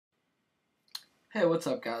Hey, what's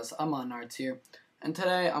up guys? IModernArts here, and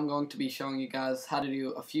today I'm going to be showing you guys how to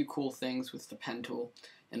do a few cool things with the pen tool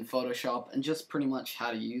in Photoshop and just pretty much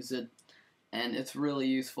how to use it. And it's really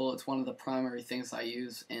useful. It's one of the primary things I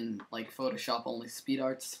use in like Photoshop only speed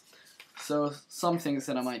arts. So some things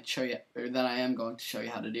that I might show you, or that I am going to show you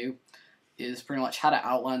how to do, is pretty much how to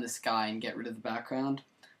outline this guy and get rid of the background,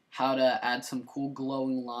 how to add some cool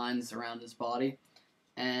glowing lines around his body,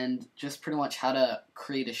 and just pretty much how to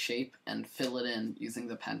create a shape and fill it in using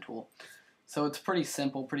the pen tool. So it's pretty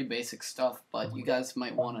simple, pretty basic stuff, but you guys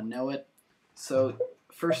might want to know it. So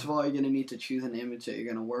first of all, you're going to need to choose an image that you're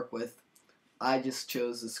going to work with. I just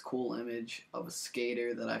chose this cool image of a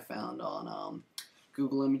skater that I found on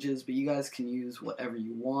Google Images, but you guys can use whatever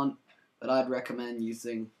you want, but I'd recommend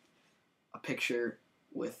using a picture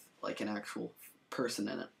with like an actual person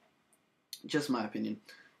in it. Just my opinion.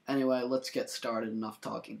 Anyway, let's get started. Enough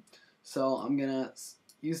talking. So I'm gonna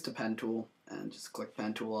use the pen tool and just click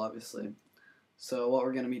pen tool, obviously. So what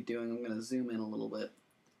we're gonna be doing, I'm gonna zoom in a little bit,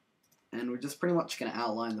 and we're just pretty much gonna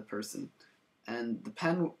outline the person. And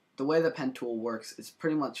the way the pen tool works is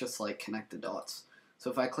pretty much just like connect the dots. So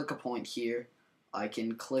if I click a point here, I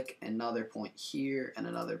can click another point here and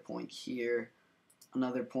another point here,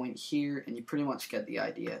 another point here, and you pretty much get the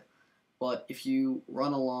idea. But if you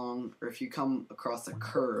run along, or if you come across a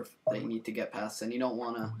curve that you need to get past and you don't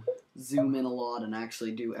want to zoom in a lot and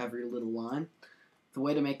actually do every little line, the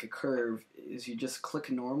way to make a curve is you just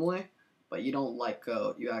click normally, but you don't let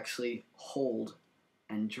go. You actually hold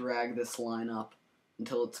and drag this line up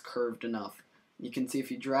until it's curved enough. You can see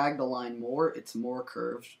if you drag the line more, it's more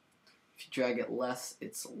curved. If you drag it less,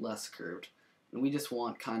 it's less curved. And we just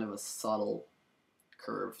want kind of a subtle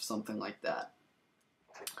curve, something like that.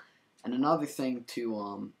 And another thing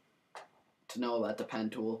to know about the pen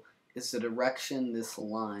tool is the direction this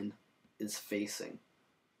line is facing.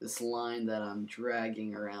 This line that I'm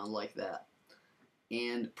dragging around like that.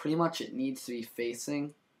 And pretty much it needs to be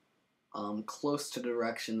facing close to the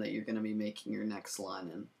direction that you're going to be making your next line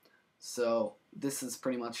in. So this is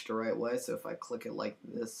pretty much the right way. So if I click it like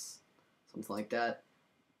this, something like that,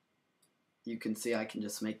 you can see I can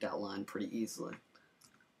just make that line pretty easily.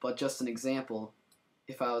 But just an example,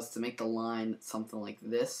 if I was to make the line something like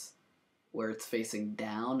this, where it's facing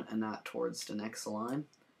down and not towards the next line,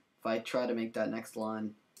 if I try to make that next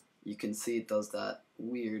line, you can see it does that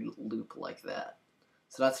weird loop like that.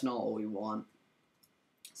 So that's not what we want.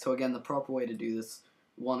 So again, the proper way to do this,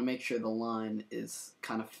 we want to make sure the line is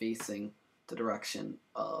kind of facing the direction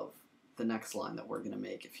of the next line that we're going to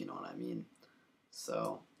make, if you know what I mean.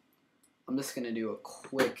 So I'm just going to do a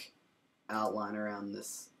quick outline around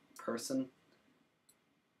this person.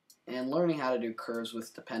 And learning how to do curves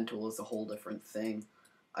with the pen tool is a whole different thing.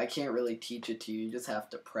 I can't really teach it to you. You just have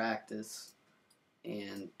to practice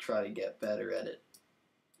and try to get better at it.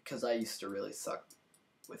 Because I used to really suck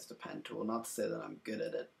with the pen tool. Not to say that I'm good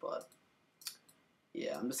at it, but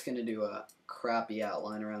yeah, I'm just going to do a crappy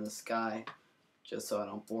outline around this guy just so I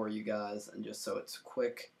don't bore you guys and just so it's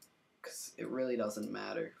quick. Because it really doesn't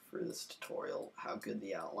matter for this tutorial how good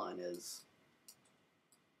the outline is.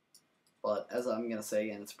 But as I'm going to say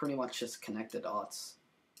again, it's pretty much just connect the dots.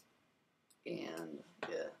 And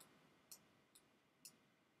yeah.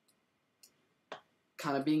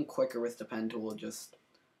 Kind of being quicker with the pen tool just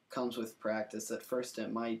comes with practice. At first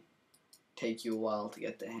it might take you a while to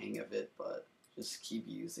get the hang of it, but just keep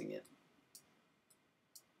using it.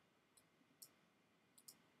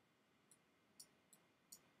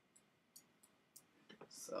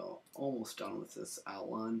 So almost done with this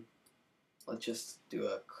outline. Let's just do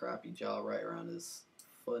a crappy jaw right around his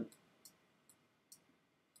foot.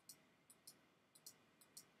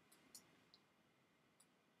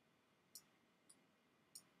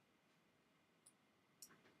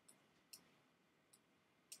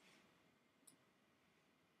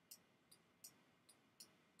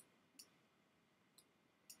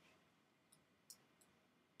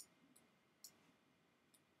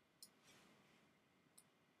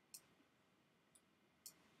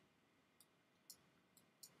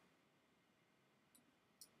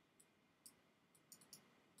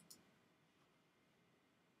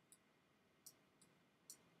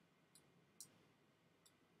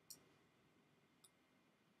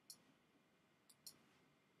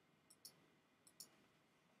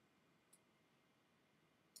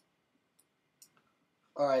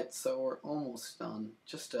 Alright, so we're almost done.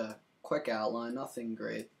 Just a quick outline, nothing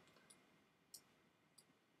great.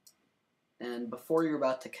 And before you're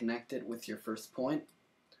about to connect it with your first point,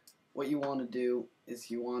 what you want to do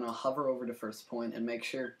is you want to hover over the first point and make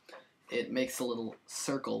sure it makes a little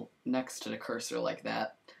circle next to the cursor like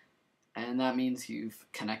that. and that means you've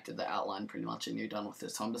connected the outline pretty much and you're done with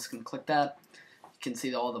it. So I'm just going to click that. You can see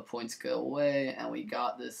that all the points go away and we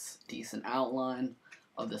got this decent outline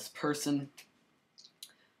of this person.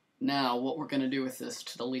 Now what we're going to do with this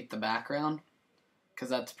to delete the background, because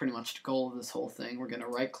that's pretty much the goal of this whole thing, we're going to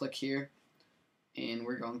right click here and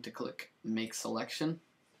we're going to click make selection,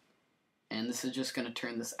 and this is just going to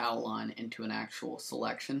turn this outline into an actual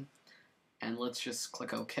selection. And let's just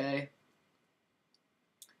click OK.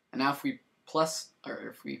 And now if we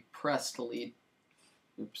press delete,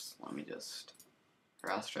 oops, let me just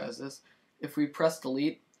rasterize this. If we press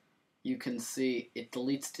delete, you can see it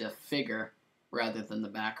deletes the figure rather than the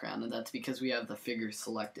background, and that's because we have the figure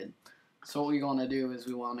selected. So what we want to do is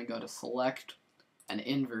we want to go to select and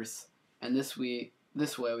inverse, and this way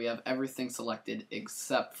we have everything selected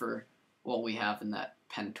except for what we have in that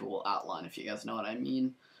pen tool outline, if you guys know what I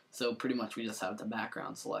mean. So pretty much we just have the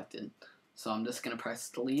background selected. So I'm just going to press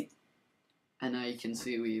delete, and now you can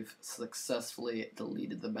see we've successfully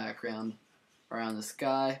deleted the background around this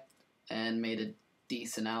guy and made a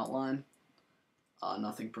decent outline.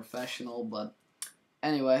 Nothing professional, but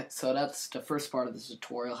anyway, so that's the first part of this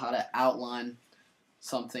tutorial, how to outline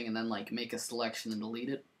something and then like make a selection and delete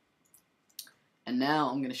it. And now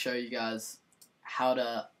I'm going to show you guys how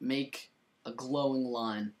to make a glowing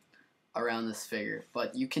line around this figure,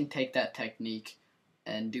 but you can take that technique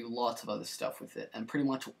and do lots of other stuff with it, and pretty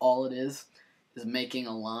much all it is making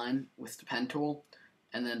a line with the pen tool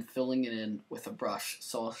and then filling it in with a brush.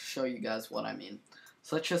 So I'll show you guys what I mean.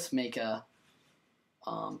 So let's just make a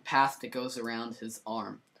path that goes around his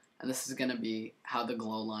arm, and this is going to be how the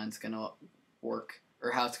glow line's going to work,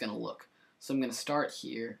 or how it's going to look. So I'm going to start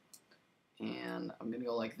here, and I'm going to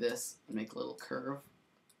go like this and make a little curve,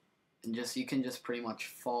 and you can just pretty much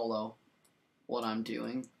follow what I'm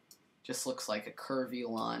doing. Just looks like a curvy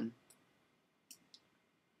line.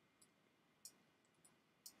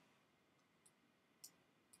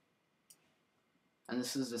 And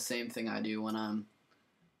this is the same thing I do when I'm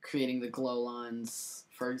creating the glow lines,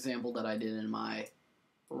 for example, that I did in my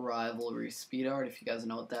rivalry speed art. If you guys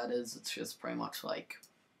know what that is, it's just pretty much like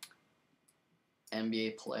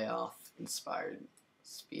NBA playoff inspired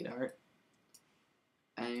speed art.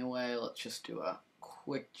 Anyway, let's just do a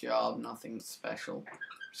quick job, nothing special.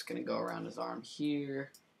 Just gonna go around his arm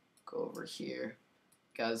here, go over here.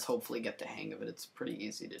 You guys hopefully get the hang of it. It's pretty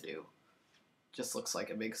easy to do. Just looks like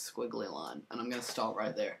a big squiggly line, and I'm gonna stop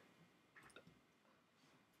right there.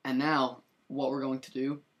 And now what we're going to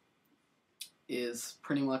do is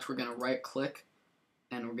pretty much we're gonna right click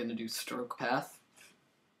and we're gonna do stroke path,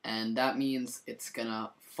 and that means it's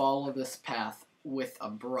gonna follow this path with a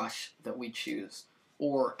brush that we choose,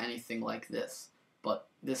 or anything like this, but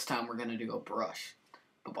this time we're gonna do a brush.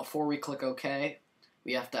 But before we click OK,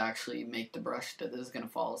 we have to actually make the brush that this is gonna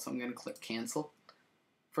follow. So I'm gonna click cancel.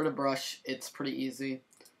 For the brush, it's pretty easy.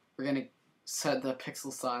 We're gonna set the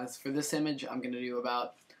pixel size. For this image, I'm gonna do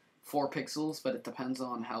about 4 pixels, but it depends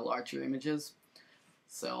on how large your image is.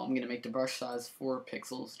 So I'm gonna make the brush size 4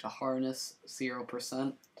 pixels to hardness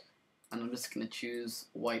 0%, and I'm just gonna choose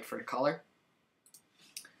white for the color.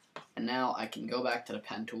 And now I can go back to the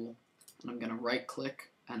pen tool, and I'm gonna right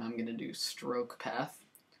click, and I'm gonna do stroke path.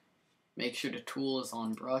 Make sure the tool is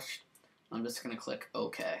on brush. I'm just gonna click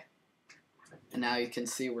OK. And now you can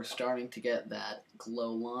see we're starting to get that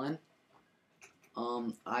glow line.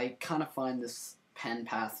 I kind of find this pen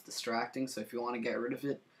path distracting, so if you want to get rid of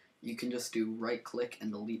it, you can just do right click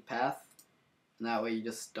and delete path, and that way you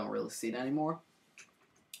just don't really see it anymore.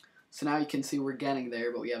 So now you can see we're getting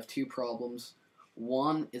there, but we have 2 problems.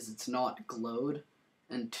 One is it's not glowed,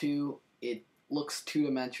 and 2, it looks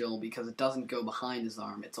 2-dimensional because it doesn't go behind his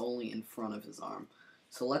arm, it's only in front of his arm.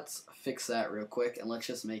 So let's fix that real quick, and let's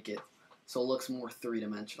just make it so it looks more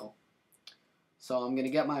 3-dimensional. So I'm going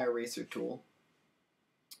to get my eraser tool,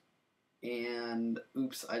 and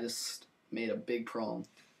oops, I just made a big problem.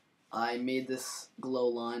 I made this glow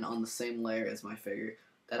line on the same layer as my figure.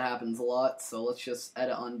 That happens a lot, so let's just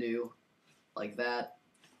edit undo like that.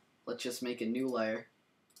 Let's just make a new layer,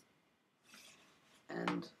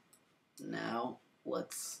 and now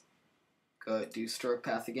let's go do stroke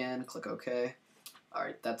path again, click OK.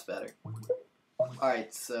 Alright, that's better.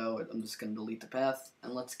 Alright, so I'm just going to delete the path,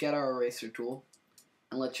 and let's get our eraser tool,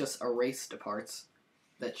 and let's just erase the parts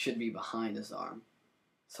that should be behind his arm.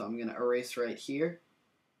 So I'm going to erase right here,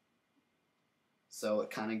 so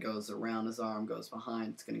it kind of goes around his arm, goes behind,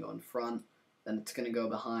 it's going to go in front, then it's going to go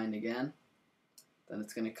behind again, then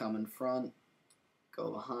it's going to come in front,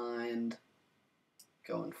 go behind,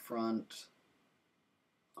 go in front,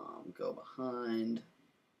 go behind,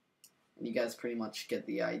 and you guys pretty much get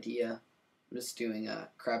the idea. I'm just doing a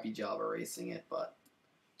crappy job erasing it, but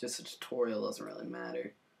just a tutorial doesn't really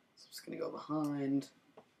matter. So I'm just going to go behind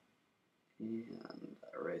and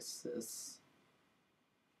erase this.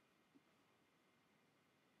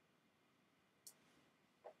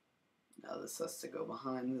 Now this has to go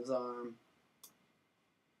behind his arm.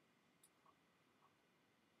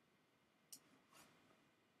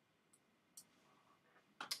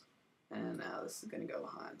 And now this is going to go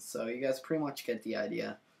behind. So you guys pretty much get the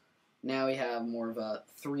idea. Now we have more of a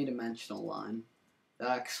three-dimensional line that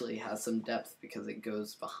actually has some depth because it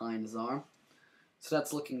goes behind his arm. So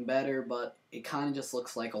that's looking better, but it kind of just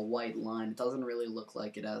looks like a white line. It doesn't really look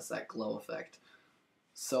like it has that glow effect.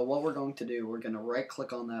 So what we're going to do, we're going to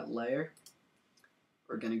right-click on that layer.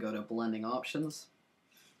 We're going to go to Blending Options.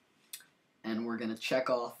 And we're going to check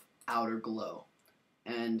off Outer Glow.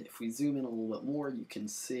 And if we zoom in a little bit more, you can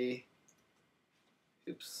see,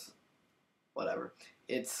 whatever,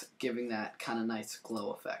 it's giving that kind of nice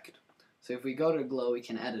glow effect. So if we go to glow, we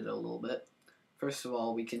can edit it a little bit. First of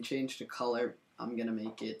all, we can change the color. I'm going to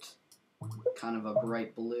make it kind of a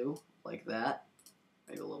bright blue, like that.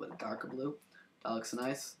 Maybe a little bit darker blue. That looks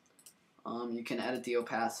nice. You can edit the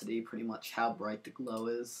opacity, pretty much how bright the glow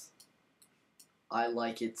is. I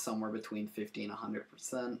like it somewhere between 50 and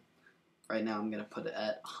 100%. Right now I'm going to put it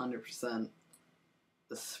at 100%.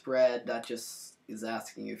 The spread, that just is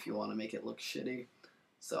asking you if you want to make it look shitty.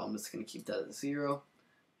 So I'm just going to keep that at 0.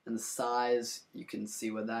 And the size, you can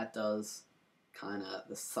see what that does. Kind of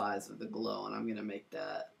the size of the glow. And I'm going to make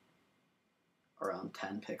that around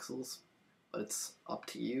 10 pixels. But it's up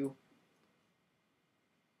to you.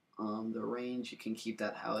 The range, you can keep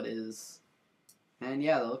that how it is. And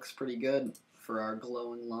yeah, that looks pretty good for our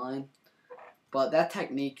glowing line. But that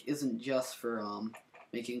technique isn't just for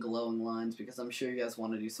making glowing lines, because I'm sure you guys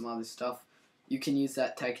want to do some other stuff. You can use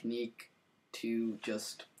that technique to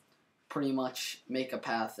just pretty much make a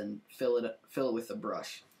path and fill it with a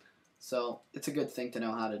brush. So it's a good thing to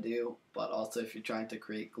know how to do, but also if you're trying to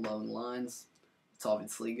create glowing lines, it's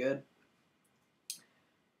obviously good.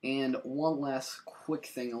 And one last quick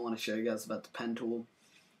thing I want to show you guys about the pen tool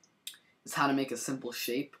is how to make a simple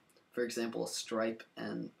shape, for example a stripe,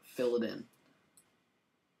 and fill it in.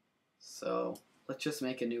 So let's just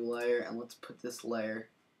make a new layer, and let's put this layer,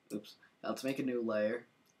 let's make a new layer.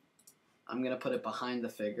 I'm going to put it behind the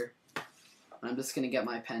figure. And I'm just going to get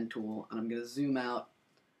my pen tool, and I'm going to zoom out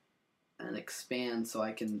and expand so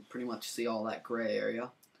I can pretty much see all that gray area.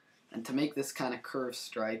 And to make this kind of curved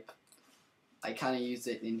stripe, I kind of use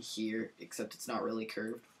it in here, except it's not really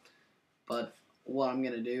curved. But what I'm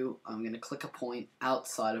going to do, I'm going to click a point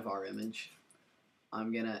outside of our image.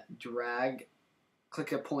 I'm going to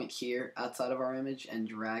click a point here outside of our image and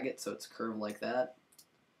drag it so it's curved like that.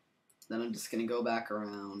 Then I'm just going to go back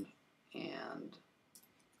around, and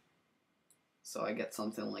so I get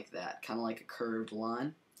something like that, kind of like a curved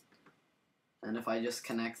line. And if I just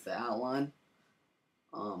connect the outline,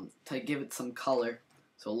 to give it some color,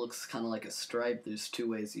 so it looks kind of like a stripe, there's two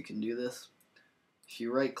ways you can do this. If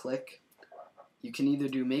you right click, you can either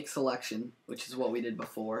do make selection, which is what we did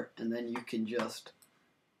before, and then you can just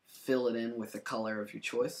fill it in with the color of your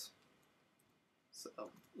choice. So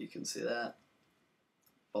you can see that.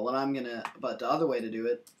 But the other way to do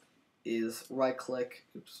it is right click,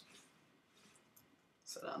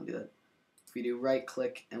 sit down and do that. If we do right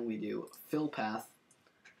click and we do fill path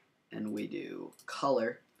and we do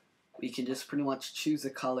color, we can just pretty much choose a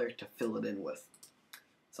color to fill it in with.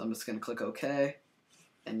 So I'm just going to click OK,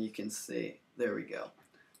 and you can see, there we go.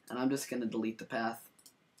 And I'm just going to delete the path.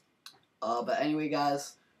 But anyway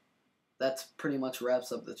guys, that's pretty much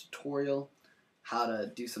wraps up the tutorial, how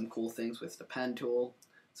to do some cool things with the pen tool.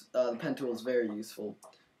 The pen tool is very useful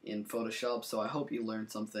in Photoshop, so I hope you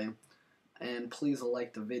learned something. And please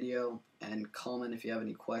like the video and comment if you have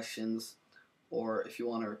any questions, or if you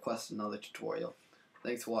want to request another tutorial.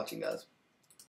 Thanks for watching, guys.